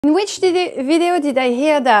In which video did I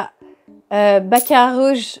hear that Baccarat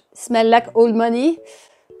Rouge smell like old money?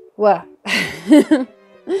 Well,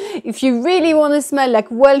 if you really want to smell like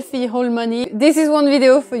wealthy old money, this is one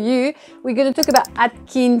video for you. We're going to talk about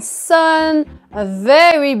Atkinson, a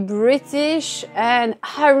very British and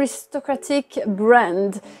aristocratic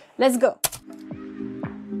brand. Let's go.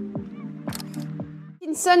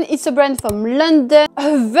 Atkinson is a brand from London,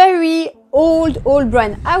 a very old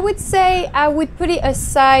brand. I would say I would put it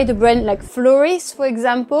aside a brand like Floris, for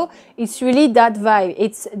example. It's really that vibe.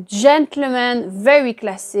 It's gentleman, very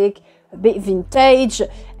classic, a bit vintage,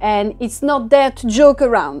 and it's not there to joke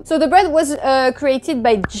around. So the brand was created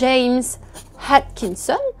by James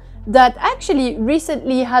Atkinson, that actually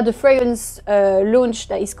recently had a fragrance launch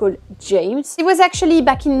that is called James. It was actually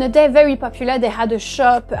back in the day very popular. They had a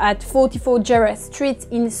shop at 44 Gerrard Street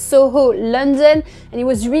in Soho, London, and it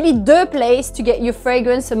was really the place to get your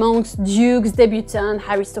fragrance amongst dukes, debutants,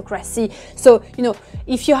 aristocracy. So, you know,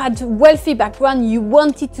 if you had a wealthy background, you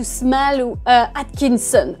wanted to smell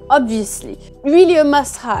Atkinson, obviously. Really a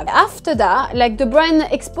must-have. After that, like, the brand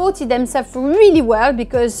exported themselves really well,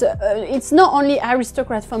 because it's not only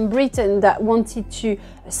aristocrats from Britain that wanted to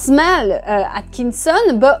smell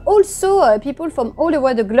Atkinson, but also people from all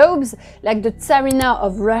over the globes, like the Tsarina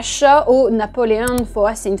of Russia or Napoleon for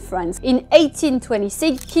us in France. In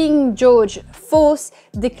 1826, King George IV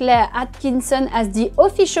declared Atkinson as the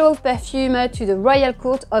official perfumer to the royal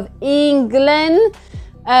court of England.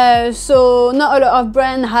 So not a lot of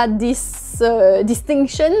brands had this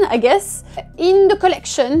distinction, I guess. In the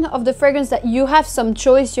collection of the fragrance that you have some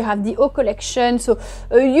choice, you have the Eau collection, so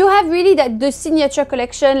you have really that the signature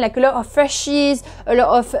collection, like a lot of freshies, a lot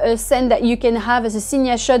of scent that you can have as a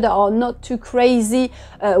signature that are not too crazy,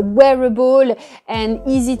 wearable and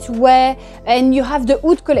easy to wear. And you have the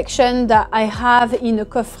Oud collection that I have in a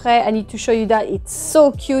coffret. I need to show you that, it's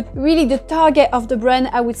so cute. Really the target of the brand,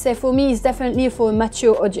 I would say, for me is definitely for a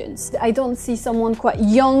mature audience. I don't see someone quite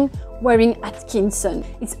young wearing Atkinson.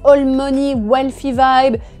 It's all money, wealthy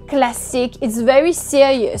vibe, classic. It's very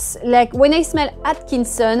serious. Like, when I smell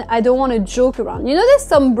Atkinson, I don't want to joke around. You know, there's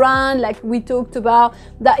some brand like we talked about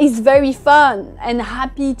that is very fun and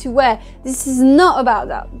happy to wear. This is not about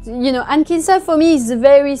that. You know, Atkinson for me is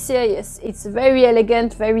very serious. It's very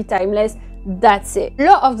elegant, very timeless. That's it. A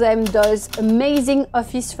lot of them does amazing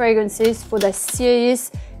office fragrances for the serious,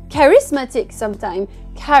 charismatic sometimes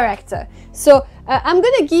character. So I'm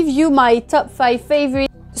gonna give you my top 5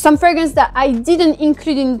 favorites. Some fragrance that I didn't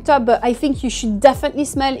include in the top, but I think you should definitely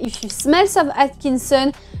smell. If you smell some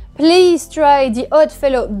Atkinson, please try the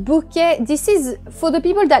Oddfellow Bouquet. This is for the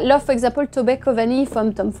people that love, for example, Tobacco Vanille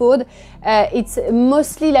from Tom Ford. It's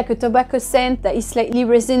mostly like a tobacco scent that is slightly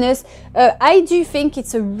resinous. I do think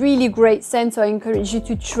it's a really great scent, so I encourage you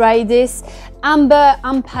to try this. Amber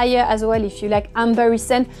Empire as well, if you like ambery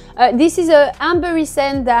scent. This is a ambery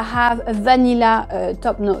scent that have a vanilla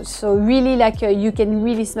top note, so really like you can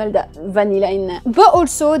really smell that vanilla in there. But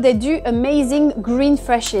also they do amazing green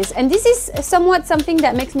freshes, and this is somewhat something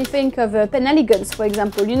that makes me think of Penhaligon's, for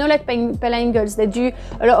example. You know, like Penhaligon's, they do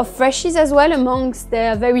a lot of freshes as well amongst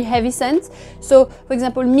their very heavy scents. So, for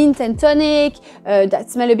example, mint and tonic,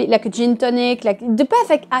 that smell a bit like a gin tonic, like the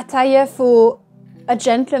perfect attire for a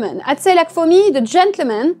gentleman. I'd say, like, for me, the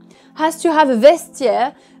gentleman has to have a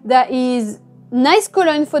vestiaire that is nice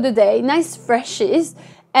cologne for the day, nice freshes.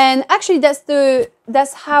 And actually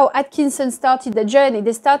that's how Atkinson started the journey.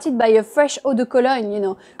 They started by a fresh eau de cologne, you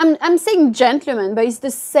know. I'm saying gentleman, but it's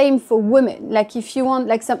the same for women. Like, if you want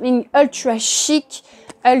like something ultra chic,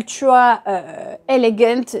 ultra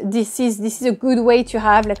elegant, this is a good way to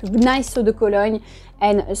have like a nice eau de cologne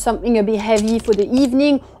and something a bit heavy for the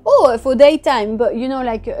evening or for daytime, but you know,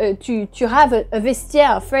 like to have a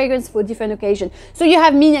vestiaire, a fragrance for different occasions. So you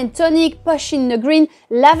have mint and tonic, Posh in the green,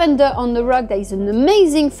 lavender on the rock. That is an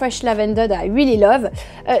amazing fresh lavender that I really love.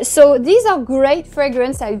 So these are great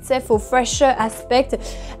fragrance, I would say, for fresher aspect.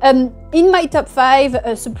 In my top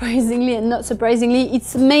 5, surprisingly and not surprisingly,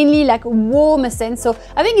 it's mainly like warmer scents. So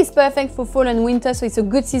I think it's perfect for fall and winter. So it's a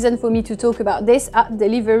good season for me to talk about this.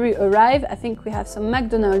 Delivery arrive. I think we have some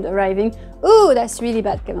McDonald's arriving. Oh, that's really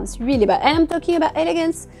bad, Clemence, really bad. And I'm talking about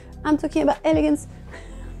elegance. I'm talking about elegance.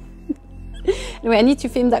 Anyway, I need to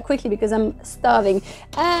film that quickly because I'm starving.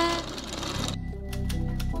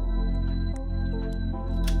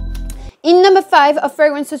 In number 5 of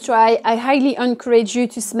fragrance to try, I highly encourage you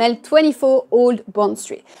to smell 24 Old Bond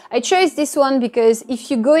Street. I chose this one because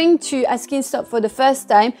if you're going to Atkinson for the first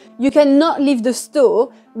time, you cannot leave the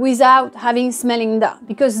store without smelling that,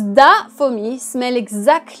 because that for me smells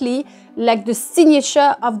exactly like the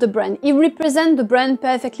signature of the brand. It represents the brand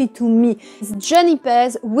perfectly to me. It's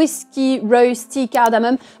junipers, whiskey, rose, tea,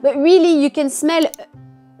 cardamom, but really you can smell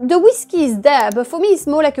the whiskey is there, but for me it's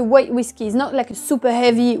more like a white whiskey. It's not like a super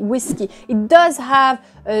heavy whiskey. It does have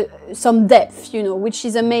some depth, you know, which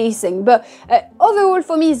is amazing. But overall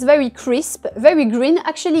for me it's very crisp, very green,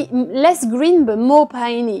 actually less green but more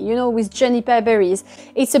piney, you know, with juniper berries.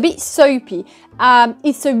 It's a bit soapy.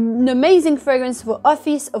 It's an amazing fragrance for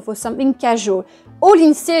office or for something casual. All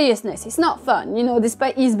in seriousness, it's not fun, you know,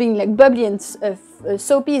 despite it being like bubbly and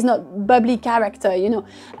soapy, is not bubbly character, you know.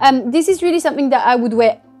 This is really something that I would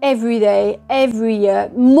wear every day, every year,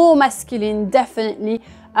 more masculine, definitely.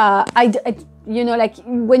 You know, like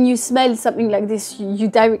when you smell something like this, you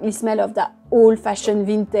directly smell of that old-fashioned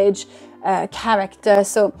vintage character.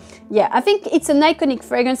 So yeah, I think it's an iconic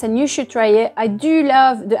fragrance and you should try it. I do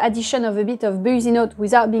love the addition of a bit of boozy note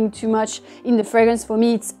without being too much in the fragrance. For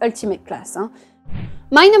me, it's ultimate class, huh?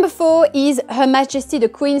 My number 4 is Her Majesty the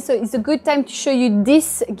Queen, so it's a good time to show you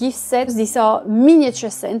this gift set. These are miniature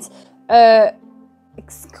scents.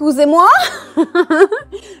 Excusez-moi.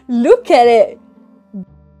 Look at it. What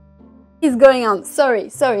is going on? Sorry.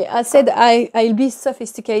 I said I'll be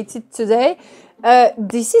sophisticated today.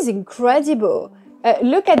 This is incredible.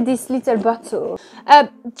 Look at this little bottle.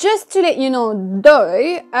 Just to let you know,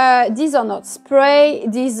 though, these are not spray.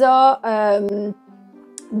 These are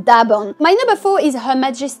dab on. My number 4 is Her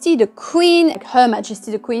Majesty the Queen. Like Her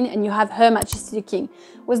Majesty the Queen, and you have Her Majesty the King.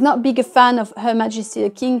 Was not big a fan of Her Majesty the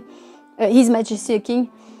King. His Majesty the King,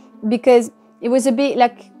 because it was a bit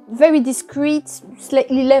like very discreet,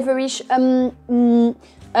 slightly leverish.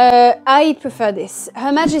 I prefer this.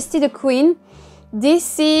 Her Majesty the Queen.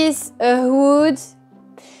 This is a oud.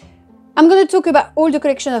 I'm going to talk about all the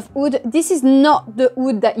collection of oud. This is not the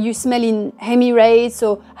oud that you smell in Emirates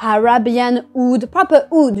or Arabian oud, proper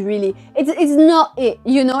oud really. It's not it,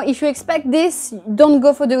 you know. If you expect this, don't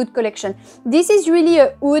go for the oud collection. This is really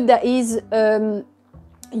a oud that is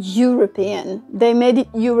European. They made it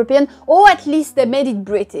European, or at least they made it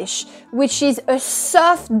British, which is a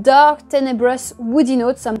soft, dark, tenebrous, woody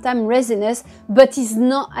note, sometimes resinous, but it's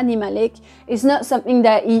not animalic. It's not something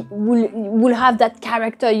that it will have that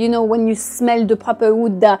character, you know, when you smell the proper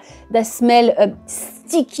wood that smell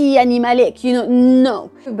sticky, animalic, you know,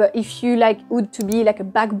 no. But if you like wood to be like a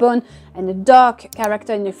backbone and a dark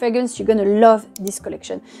character in the fragrance, you're gonna love this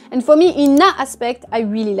collection. And for me, in that aspect, I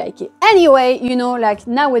really like it. Anyway, you know, like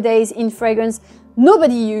nowadays in fragrance,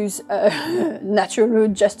 nobody use natural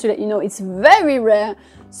wood, just to let you know, it's very rare.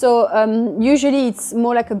 So usually it's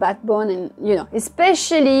more like a backbone, and you know,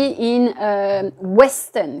 especially in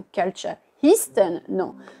Western culture. Eastern,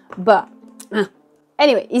 no, but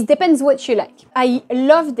anyway, it depends what you like. I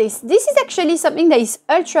love this. This is actually something that is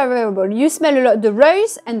ultra wearable. You smell a lot the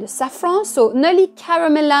rose and the saffron, so nearly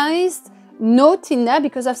caramelized note in there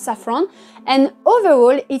because of saffron, and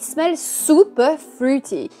overall it smells super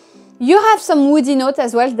fruity. You have some woody note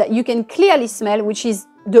as well that you can clearly smell, which is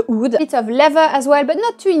the wood. A bit of leather as well, but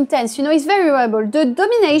not too intense, you know, it's very wearable. The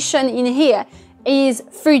domination in here is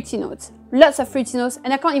fruity notes. Lots of fruity notes,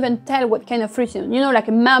 and I can't even tell what kind of fruity note, you know, like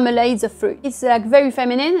marmalades of fruit. It's like very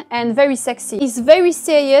feminine and very sexy. It's very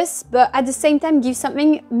serious, but at the same time gives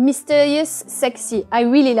something mysterious, sexy. I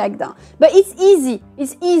really like that. But it's easy,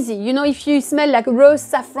 you know, if you smell like a rose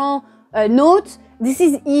saffron note, this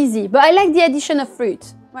is easy, but I like the addition of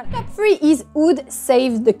fruit. Well, top 3 is Oud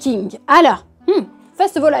Save the King. Alors,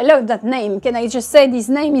 first of all, I love that name. Can I just say this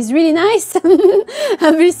name is really nice?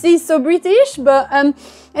 Obviously, so British, but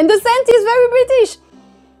and the scent is very British.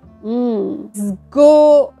 It's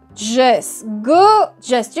gorgeous,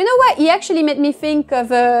 gorgeous. You know what? He actually made me think of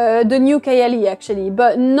the new KLE actually,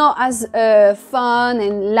 but not as fun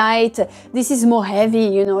and light. This is more heavy,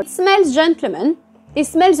 you know. It smells gentleman. It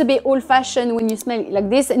smells a bit old-fashioned when you smell it like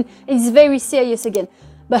this, and it's very serious again.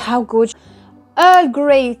 But how gorgeous. Earl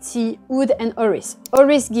Grey tea, oud and orris.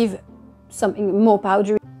 Orris give something more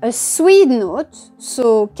powdery. A sweet note,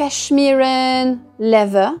 so cashmere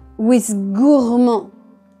leather with gourmand.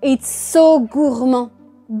 It's so gourmand,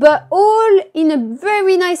 but all in a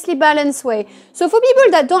very nicely balanced way. So for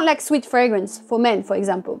people that don't like sweet fragrance, for men for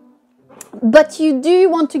example, but you do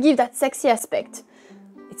want to give that sexy aspect,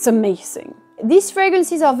 it's amazing. These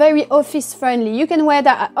fragrances are very office friendly. You can wear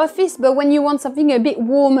that at office, but when you want something a bit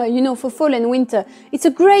warmer, you know, for fall and winter, it's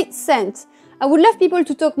a great scent. I would love people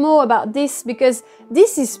to talk more about this because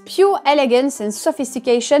this is pure elegance and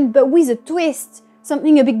sophistication, but with a twist.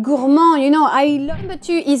 Something a bit gourmand, you know. Number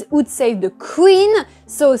 2 is Oud Save the Queen,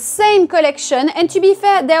 so same collection, and to be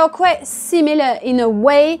fair, they are quite similar in a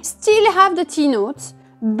way. Still have the tea notes,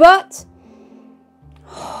 but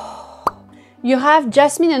you have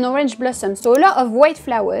jasmine and orange blossom, so a lot of white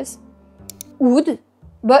flowers, oud,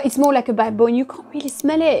 but it's more like a backbone. You can't really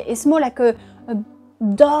smell it. It's more like a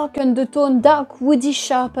dark undertone, dark woody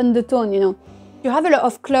sharp undertone, you know. You have a lot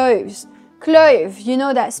of cloves. Clove, you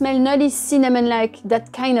know, that smell nutty, cinnamon, like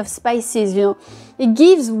that kind of spices, you know. It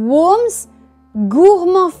gives warmth,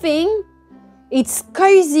 gourmand thing. It's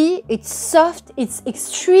cozy, it's soft, it's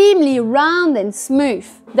extremely round and smooth.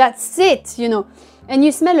 That's it, you know. And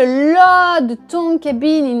you smell a lot the tonka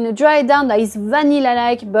bean in a dry down that is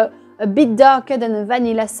vanilla-like, but a bit darker than a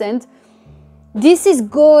vanilla scent. This is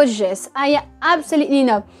gorgeous. I absolutely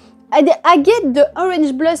love. I get the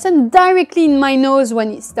orange blossom directly in my nose when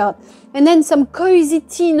it starts. And then some cozy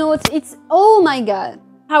tea notes. It's, oh my God,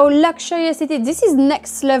 how luxurious it is. This is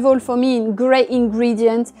next level for me in great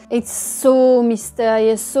ingredients. It's so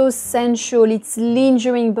mysterious, so sensual. It's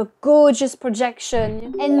lingering, but gorgeous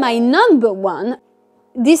projection. And my number 1,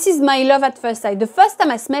 this is my love at first sight. The first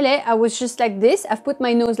time I smell it, I was just like this. I've put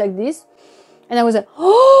my nose like this. And I was like,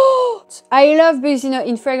 oh, I love because, you know,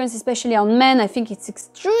 in fragrance, especially on men, I think it's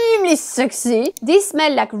extremely sexy. This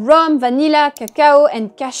smells like rum, vanilla, cacao,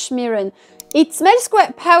 and cashmere. It smells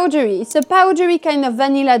quite powdery. It's a powdery kind of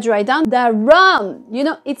vanilla dry down. The rum, you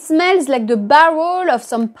know, it smells like the barrel of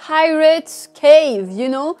some pirate cave, you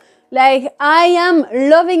know. Like, I am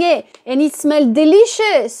loving it. And it smells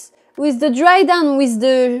delicious with the dry down, with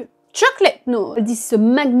the chocolate note. This is a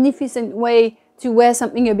magnificent way to wear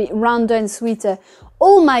something a bit rounder and sweeter.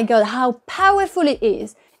 Oh my God, how powerful it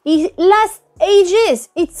is. It lasts ages.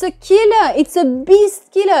 It's a killer. It's a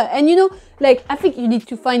beast killer. And you know, like, I think you need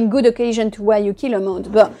to find good occasion to wear your killer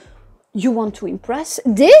mode, but you want to impress.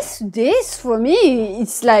 This for me,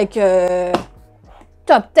 it's like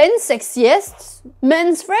top 10 sexiest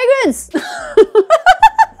men's fragrance.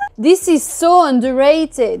 This is so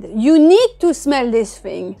underrated. You need to smell this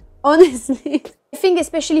thing, honestly. I think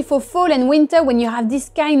especially for fall and winter, when you have this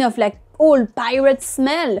kind of like old pirate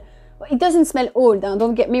smell, it doesn't smell old,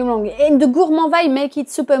 don't get me wrong. And the gourmand vibe make it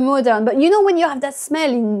super modern. But you know, when you have that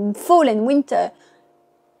smell in fall and winter,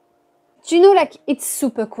 do you know, like, it's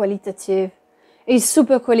super qualitative. It's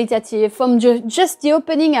super qualitative. From just the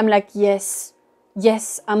opening, I'm like, yes,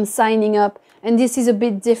 I'm signing up. And this is a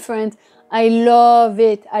bit different. I love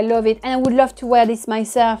it. I love it. And I would love to wear this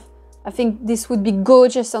myself. I think this would be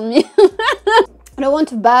gorgeous on me. I don't want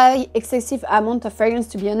to buy excessive amount of fragrance,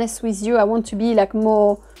 to be honest with you. I want to be like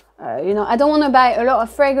more, you know, I don't want to buy a lot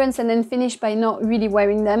of fragrance and then finish by not really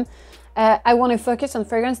wearing them. I want to focus on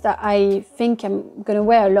fragrance that I think I'm going to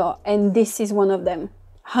wear a lot. And this is one of them.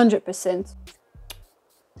 100%.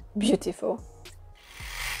 Beautiful.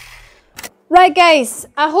 Right, guys,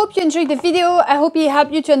 I hope you enjoyed the video. I hope it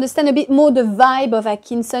helped you to understand a bit more the vibe of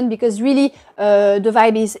Atkinson, because really the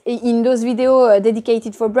vibe is in those videos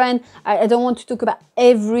dedicated for brand. I don't want to talk about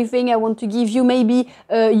everything. I want to give you, maybe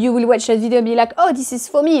you will watch that video and be like, oh, this is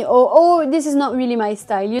for me, or oh, this is not really my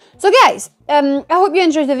style. So guys, I hope you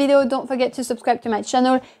enjoyed the video. Don't forget to subscribe to my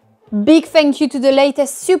channel. Big thank you to the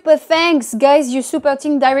latest super thanks, guys. You're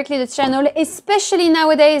supporting directly the channel, especially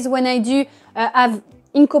nowadays when I do have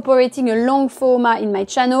incorporating a long format in my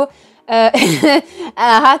channel. I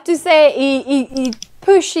have to say it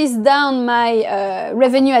pushes down my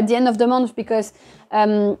revenue at the end of the month, because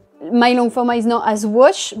my long format is not as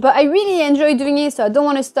watched, but I really enjoy doing it, so I don't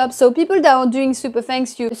want to stop. So people that are doing super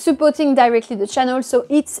thanks, you're supporting directly the channel, so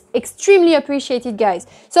it's extremely appreciated, guys.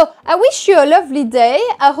 So I wish you a lovely day.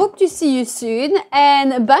 I hope to see you soon,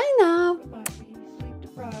 and bye now.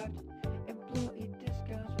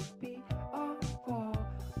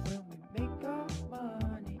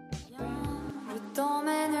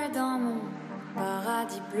 T'emmène dans mon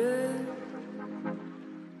paradis bleu.